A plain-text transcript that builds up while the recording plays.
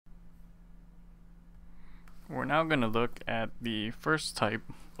We're now going to look at the first type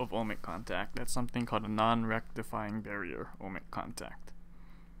of ohmic contact. That's something called a non-rectifying barrier ohmic contact.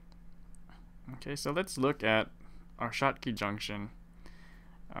 Okay, so let's look at our Schottky junction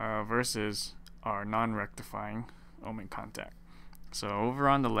versus our non-rectifying ohmic contact. So over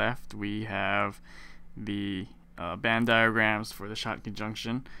on the left we have the band diagrams for the Schottky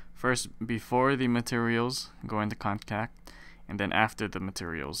junction. First, before the materials go into contact, and then after the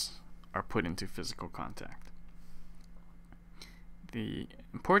materials are put into physical contact. The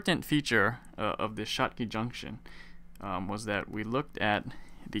important feature of this Schottky junction was that we looked at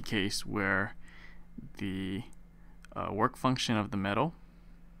the case where the work function of the metal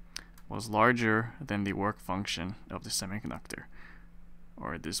was larger than the work function of the semiconductor,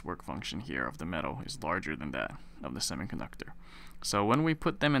 or this work function here of the metal is larger than that of the semiconductor. So when we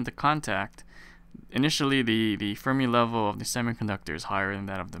put them into contact, initially the Fermi level of the semiconductor is higher than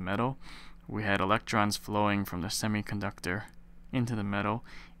that of the metal. We had electrons flowing from the semiconductor into the metal,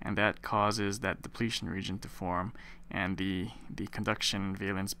 and that causes that depletion region to form and the conduction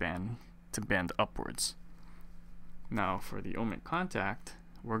valence band to bend upwards. Now for the ohmic contact,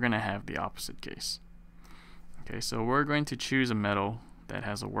 we're going to have the opposite case. Okay, so we're going to choose a metal that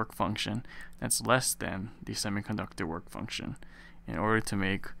has a work function that's less than the semiconductor work function in order to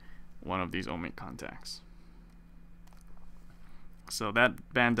make one of these ohmic contacts. So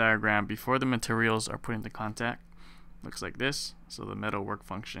that band diagram before the materials are put into contact looks like this. So the metal work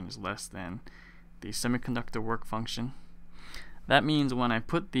function is less than the semiconductor work function. That means when I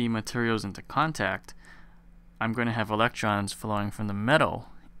put the materials into contact, I'm going to have electrons flowing from the metal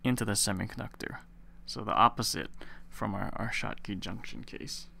into the semiconductor. So the opposite from our Schottky junction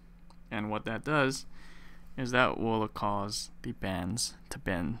case. And what that does is that will cause the bands to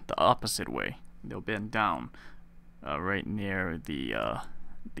bend the opposite way. They'll bend down right near the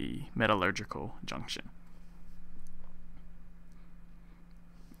metallurgical junction.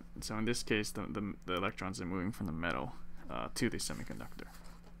 So in this case, the electrons are moving from the metal to the semiconductor.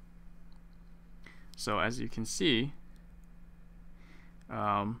 So as you can see,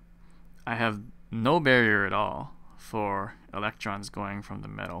 I have no barrier at all for electrons going from the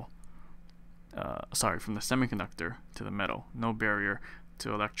metal, from the semiconductor to the metal. No barrier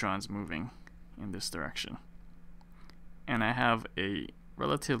to electrons moving in this direction. And I have a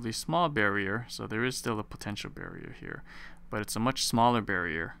relatively small barrier, so there is still a potential barrier here, but it's a much smaller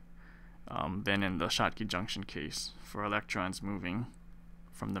barrier than in the Schottky junction case for electrons moving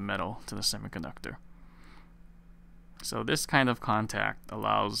from the metal to the semiconductor. So this kind of contact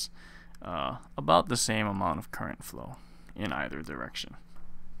allows about the same amount of current flow in either direction.